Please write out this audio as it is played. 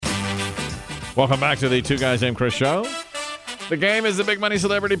Welcome back to the Two Guys Named Chris show. The game is the Big Money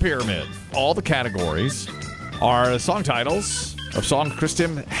Celebrity Pyramid. All the categories are song titles of songs Chris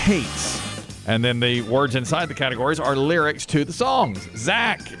Tim hates. And then the words inside the categories are lyrics to the songs.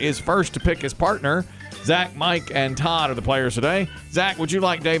 Zach is first to pick his partner. Zach, Mike, and Todd are the players today. Zach, would you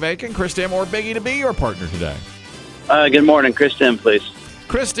like Dave Aiken, Chris Tim, or Biggie to be your partner today? Good morning. Chris Tim, please.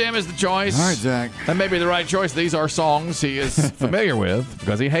 Chris Tim is the choice. All right, Zach. That may be the right choice. These are songs he is familiar with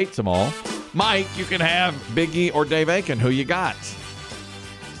because he hates them all. Mike, you can have Biggie or Dave Aiken. Who you got?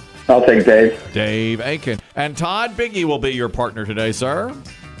 I'll take Dave. Dave Aiken. And Todd, Biggie will be your partner today, sir.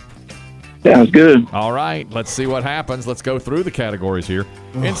 Sounds good. All right, let's see what happens. Let's go through the categories here.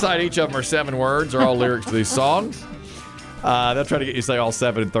 Inside each of them are 7 words. Are all lyrics to these songs. They'll try to get you to say all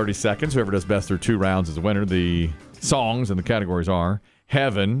 7 in 30 seconds. Whoever does best through 2 rounds is a winner. The songs and the categories are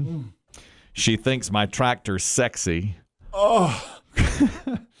Heaven, She Thinks My Tractor's Sexy. Oh.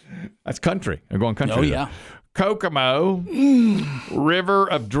 That's country. I'm going country. Oh, yeah. Kokomo, River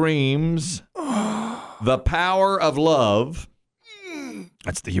of Dreams, The Power of Love.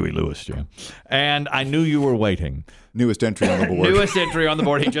 That's the Huey Lewis jam. And I Knew You Were Waiting. Newest entry on the board. Newest entry on the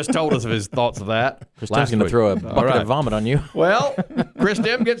board. He just told us of his thoughts of that. Chris Tim's going to throw a bucket of vomit on you. Well, Chris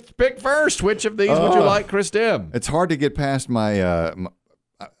Tim gets to pick first. Which of these would you like, Chris Tim? It's hard to get past my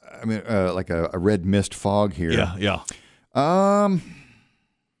like a red mist fog here. Yeah.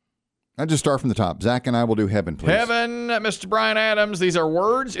 I'll just start from the top. Zach and I will do Heaven, please. Heaven, Mr. Bryan Adams. These are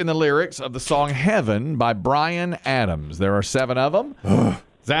words in the lyrics of the song Heaven by Bryan Adams. There are 7 of them.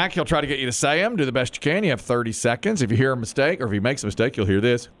 Zach, he'll try to get you to say them. Do the best you can. You have 30 seconds. If you hear a mistake or if he makes a mistake, you'll hear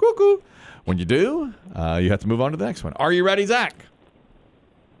this. Cuckoo. When you do, you have to move on to the next one. Are you ready, Zach?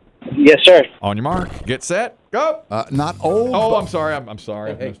 Yes, sir. On your mark. Get set. Go. Not old. Oh, I'm sorry. I'm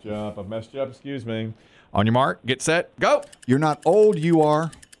sorry. Hey. I've messed you up. Excuse me. On your mark. Get set. Go. You're not old. You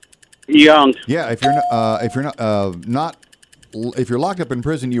are. Young. Yeah. If you're locked up in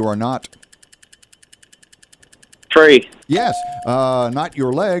prison, you are not. Free. Yes. Not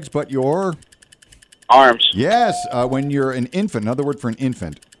your legs, but your Arms. Yes. When you're an infant. Another word for an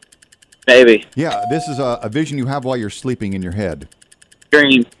infant. Baby. Yeah. This is a vision you have while you're sleeping in your head.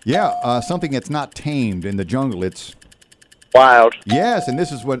 Dream. Yeah. Something that's not tamed in the jungle. It's Wild. yes. And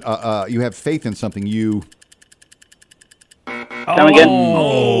this is when you have faith in something. You. Come again.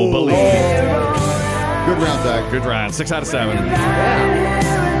 Oh, believe. Good round, Zach. Good round. 6 out of 7.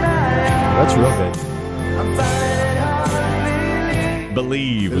 That's real good.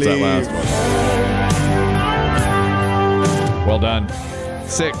 Believe was that last one. Well done.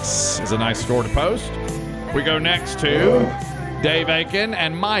 6 is a nice score to post. We go next to Dave Aiken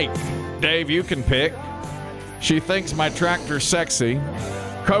and Mike. Dave, you can pick She Thinks My Tractor's Sexy,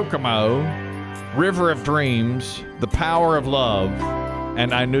 Kokomo, River of Dreams, The Power of Love,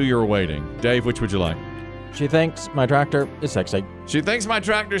 and I Knew You Were Waiting. Dave, which would you like? She thinks my tractor is sexy. She Thinks My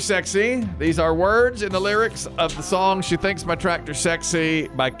Tractor's Sexy. These are words in the lyrics of the song She Thinks My Tractor's Sexy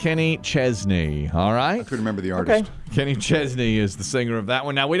by Kenny Chesney. All right? I couldn't remember the artist. Okay. Kenny Chesney is the singer of that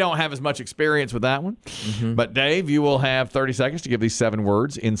one. Now, we don't have as much experience with that one, but Dave, you will have 30 seconds to give these 7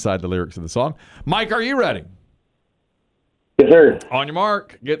 words inside the lyrics of the song. Mike, are you ready? Yes, sir. On your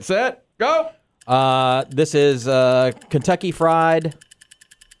mark, get set, go. This is Kentucky Fried.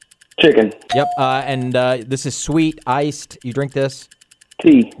 Chicken. Yep. And this is sweet, iced. You drink this?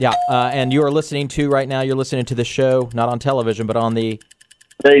 Tea. Yeah. And you are listening to right now, you're listening to this show, not on television, but on the...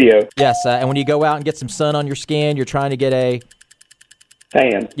 Radio. Yes. And when you go out and get some sun on your skin, you're trying to get a...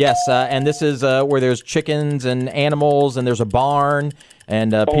 Tan. Yes. And this is where there's chickens and animals and there's a barn.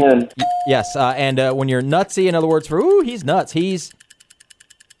 And yes. And when you're nutsy, in other words, for, ooh, he's nuts. He's...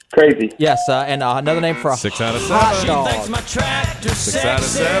 Crazy. Yes. And another name for a 6 out of 7. hot dog. 6 out of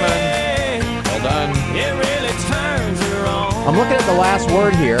 7. Well done. I'm looking at the last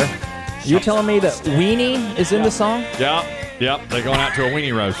word here. You're telling me that weenie is in the song? Yep. They're going out to a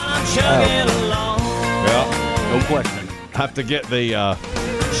weenie roast. Yep. No question. Have to get the... I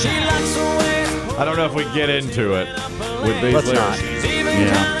don't know if we get into it with these Let's lyrics. not.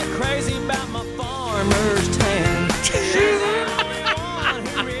 Yeah.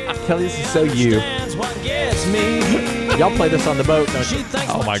 Kelly, this is so you. Y'all play this on the boat, don't you?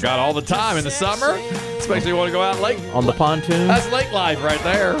 Oh my God, all the time in the summer. Especially want to go out lake. On the pontoon? That's lake life right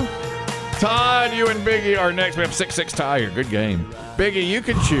there. Todd, you and Biggie are next. We have 6-6 tie here. Good game. Biggie, you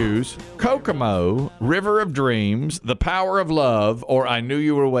can choose Kokomo, River of Dreams, The Power of Love, or I Knew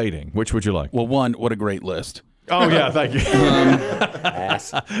You Were Waiting. Which would you like? Well, one, what a great list. Oh, yeah, thank you.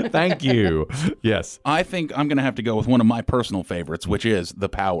 Thank you. Yes. I think I'm going to have to go with one of my personal favorites, which is The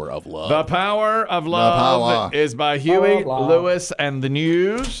Power of Love. The Power of Love is by Huey Lewis and the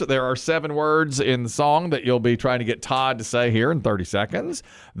News. There are 7 words in the song that you'll be trying to get Todd to say here in 30 seconds.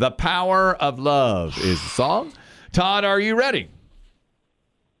 The Power of Love is the song. Todd, are you ready?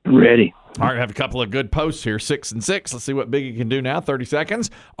 Ready. All right, we have a couple of good posts here, 6 and 6. Let's see what Biggie can do now. 30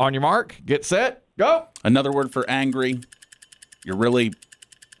 seconds. On your mark, get set, go. Another word for angry. You're really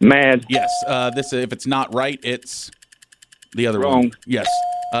Mad. yes. This if it's not right, it's the other Wrong. one. Yes.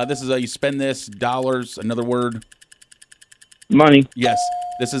 This is you spend this dollars. Another word. Money. Yes.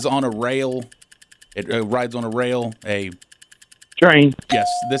 This is on a rail. It rides on a rail. A Train. yes.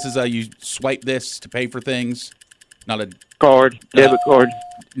 This is you swipe this to pay for things. Not a Card. Debit card.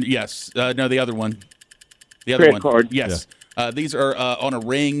 yes. No, the other one. The other Credit one. card. Yes. These are on a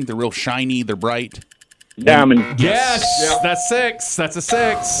ring. They're real shiny. They're bright. Diamond. Yes, that's 6. That's a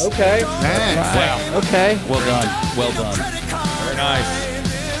 6. Okay. Man. Wow. Okay. Well done. Well done. Very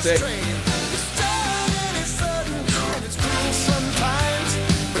nice. 6.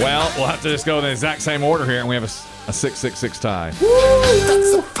 Well, we'll have to just go in the exact same order here, and we have a 6-6-6 tie.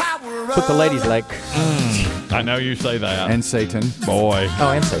 What the ladies like. I know you say that. And Satan. Boy, Oh,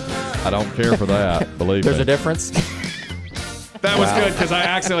 and Satan. I don't care for that, believe There's me. a difference. That was good because I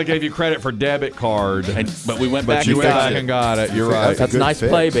accidentally gave you credit for debit card. But we went But back you and went fixed back it. and got it. You're right. That's good nice fix.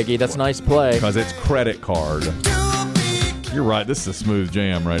 play, Biggie. That's nice play. Because it's credit card. You're right. This is a smooth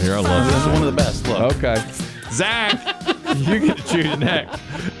jam right here. I love This this. is one of the best. Look. Okay. Zach, you get to choose next.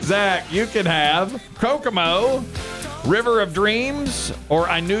 Zach, you can have Kokomo, River of Dreams, or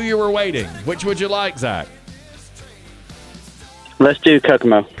I Knew You Were Waiting. Which would you like, Zach? Let's do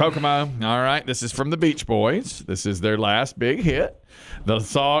Kokomo. Kokomo. All right. This is from the Beach Boys. This is their last big hit. The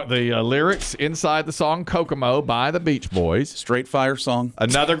song, the lyrics inside the song Kokomo by the Beach Boys. Straight fire song.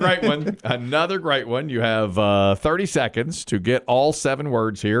 Another great one. Another great one. You have 30 seconds to get all 7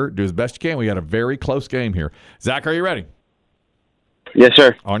 words here. Do as best you can. We got a very close game here. Zach, are you ready? Yes,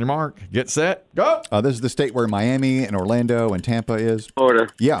 sir. On your mark. Get set. Go. This is the state where Miami and Orlando and Tampa is. Florida.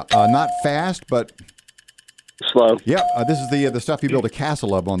 Yeah, not fast, but Slow. yeah, this is the stuff you build a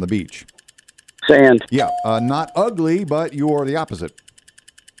castle of on the beach. Sand. Yeah, not ugly, but you're the opposite.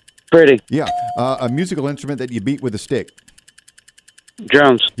 Pretty. Yeah, a musical instrument that you beat with a stick.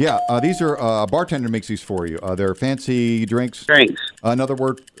 Drums. Yeah, these are a bartender makes these for you. They're fancy drinks. Drinks. Another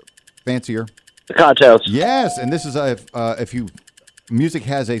word, fancier. Cocktails. Yes, and this is if you music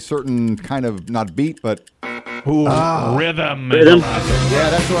has a certain kind of not beat, but Ooh, rhythm. Rhythm. yeah,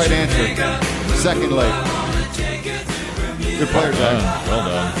 that's the right answer. Second late. Good player, Zach. Well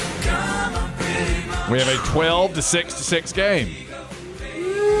done. We have a 12-6 game.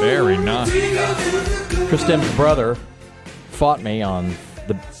 Very nice. Chris Tim's brother fought me on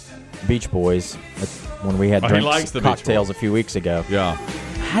the Beach Boys when we had Oh, he drinks, likes the Beach cocktails a few weeks ago. Yeah,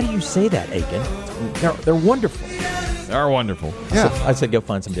 How do you say that, Aiken? They're wonderful. they're wonderful. Yeah. I said go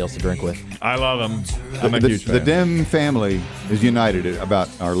find somebody else to drink with. I love them. I'm a The, huge the fan. Dem family is united about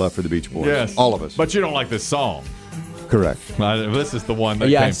our love for the Beach Boys. Yes, all of us. But you don't like this song. Correct. This is the one that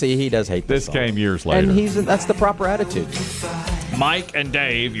Yeah, came. see, he does hate This song. came years later. And that's the proper attitude. Mike and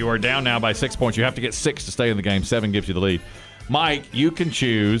Dave, you are down now by 6 points. You have to get 6 to stay in the game. 7 gives you the lead. Mike, you can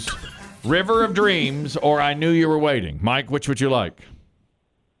choose River of Dreams or I Knew You Were Waiting. Mike, which would you like?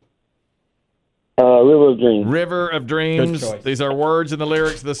 River of Dreams. River of Dreams. Good choice. These are words in the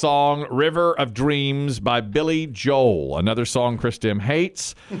lyrics of the song River of Dreams by Billy Joel. Another song Chris Tim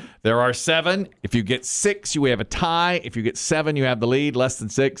hates. There are 7. If you get 6, you have a tie. If you get 7, you have the lead. Less than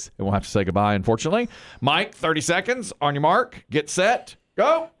 6, and we'll have to say goodbye, unfortunately. Mike, 30 seconds. On your mark. Get set.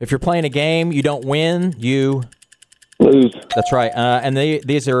 Go. If you're playing a game, you don't win, you... Lose. That's right. And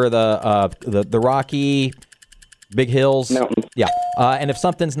these are the rocky, big hills. Mountains. Yeah. And if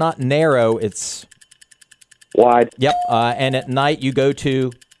something's not narrow, it's... Wide. Yep. And at night, you go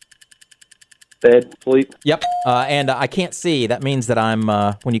to... Bed. Sleep. Yep. And I can't see. That means that I'm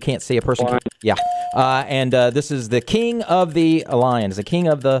when you can't see a person. Blind. Yeah. And this is the king of the lion. Is the king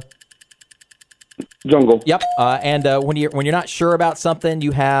of the. Jungle. Yep. And when you're not sure about something,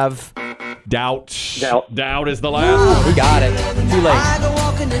 you have. Doubt. Doubt. Doubt is the last. We got it. Too late.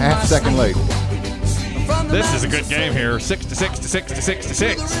 Half second late. This is a good game here. 6 to 6 to 6 to 6 to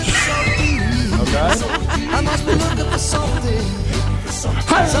 6. Okay. I must be looking for something.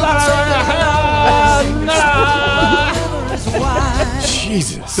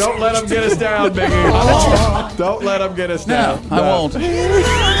 Jesus. Don't let them get us down, Biggie. Don't let them get us down. I won't. In All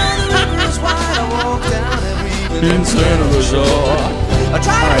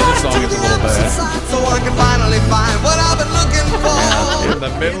right, this song is a little bad. So I can finally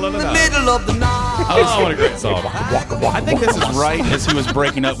the middle of the night. Middle of the night. Oh, what a great song. I think this is right as he was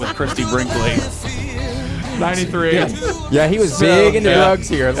breaking up with Christy Brinkley. 93. Yeah, he was big into drugs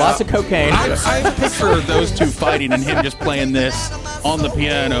here. Lots of cocaine. I picture those two fighting and him just playing this on the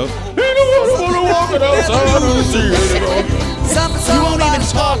piano. You won't even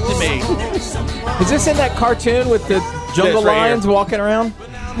talk to me. Is this in that cartoon with the jungle This right lions here. walking around?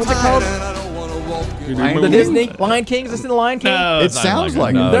 What's it called? The Disney Lion King? Is this in the Lion King? No, It it's not sounds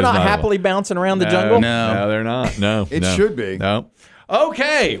like no, it. They're it's not happily bouncing around the jungle? No, they're not. No. It no. should be. No.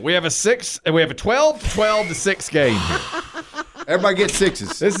 Okay, we have a 12 to 6 game here. Everybody gets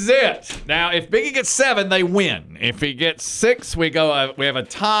sixes. This is it. Now, if Biggie gets 7, they win. If he gets 6, we have a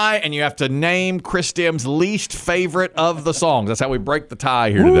tie, and you have to name Chris Dim's least favorite of the songs. That's how we break the tie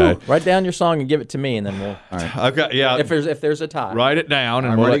here today. Write down your song and give it to me, and then we'll. Okay, yeah. If there's a tie. Write it down,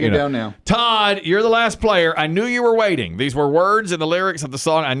 and I'm we'll let writing you it know. down now. Todd, you're the last player. I knew you were waiting. These were words in the lyrics of the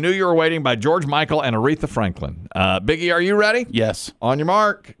song "I Knew You Were Waiting" by George Michael and Aretha Franklin. Biggie, are you ready? Yes. On your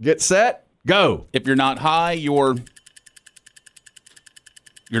mark, get set, go. If you're not high, you're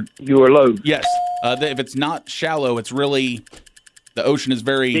You are low. yes. If it's not shallow, it's really the ocean is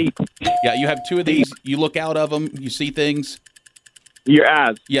very Deep. Yeah. You have two of these. You look out of them. You see things. Your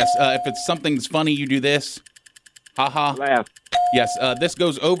eyes. Yes. If it's something's funny, you do this. Ha ha. Laugh. Yes. This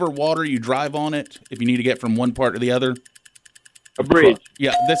goes over water. You drive on it if you need to get from one part to the other. A bridge.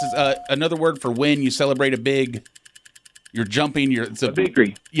 Yeah. This is another word for when you celebrate a big. You're jumping. It's A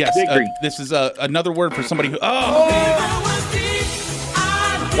victory. Yes. Victory. This is another word for somebody who. Oh.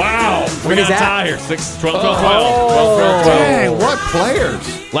 Wow. We What got is a that? tie here. 6, 12, 12, 12. 12, 12, 12. Dang, what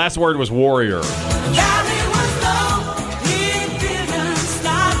players? Last word was warrior.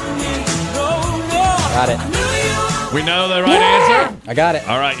 Got it. We know the right answer? I got it.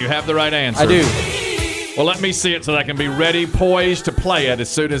 All right, you have the right answer. I do. Well, let me see it so that I can be ready, poised to play it as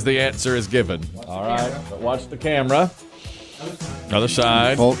soon as the answer is given. All right, watch the camera. Other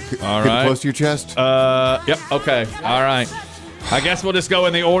side. Well, All get right. it close to your chest. Yep, okay. All right. I guess we'll just go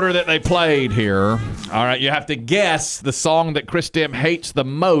in the order that they played here. All right, you have to guess the song that Chris Dim hates the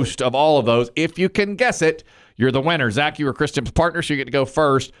most of all of those. If you can guess it, you're the winner. Zach, you were Chris Dim's partner, so you get to go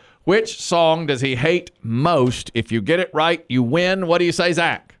first. Which song does he hate most? If you get it right, you win. What do you say,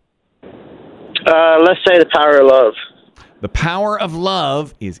 Zach? Let's say The Power of Love. The Power of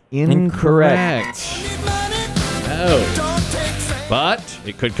Love is incorrect. No. But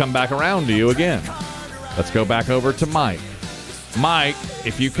it could come back around to you again. Let's go back over to Mike. Mike,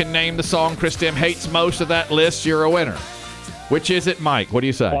 if you can name the song Chris Dim hates most of that list, you're a winner. Which is it, Mike? What do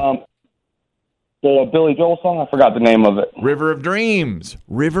you say? The Billy Joel song. I forgot the name of it. River of Dreams.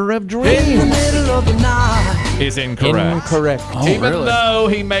 River of Dreams Middle of the night. is incorrect. Incorrect. Even though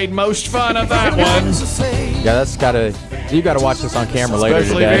he made most fun of that one, Yeah, that's gotta. You gotta watch this on camera later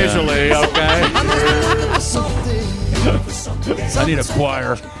especially today. visually, okay? I need a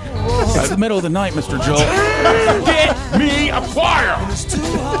choir. It's the middle of the night, Mr. Joel. Get me a choir!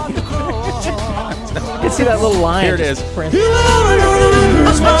 You can see that little line. Here it is. Prince.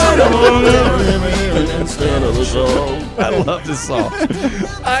 I love this song.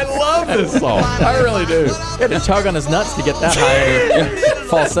 I love this song. I really do. He had to tug on his nuts to get that high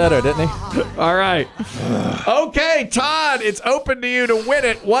falsetto, didn't he? All right. Okay, Todd, it's open to you to win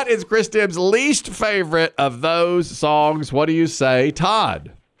it. What is Chris Dim's least favorite of those songs? What do you say,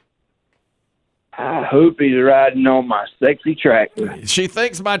 Todd? I hope he's riding on my sexy tractor. She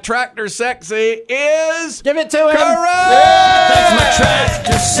thinks my tractor sexy is Give it to him. correct. My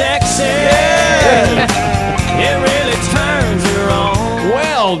tractor sexy. It really turns her on.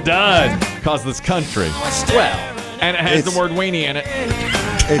 Well done. Because it's country. Well, And it has It's- the word weenie in it.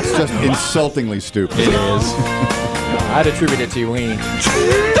 It's just insultingly stupid. It is. I'd attribute it to you, Weenie.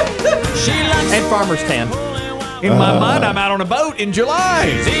 And Farmer's Tan. In my mind, I'm out on a boat in July.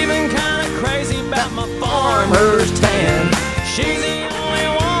 Even kind of crazy about my farmer's tan. She's the only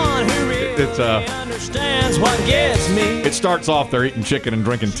one who really It's understands what gets me. It starts off they're eating chicken and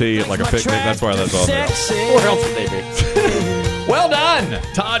drinking tea at like a picnic. That's why that's on there. Where else would they be? Well done.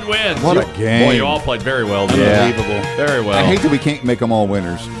 Todd wins. What a Boy, game. you all played very well. Yeah. Unbelievable. Very well. I hate that we can't make them all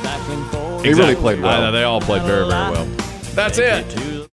winners. They really played well. They all played very, very well. That's it.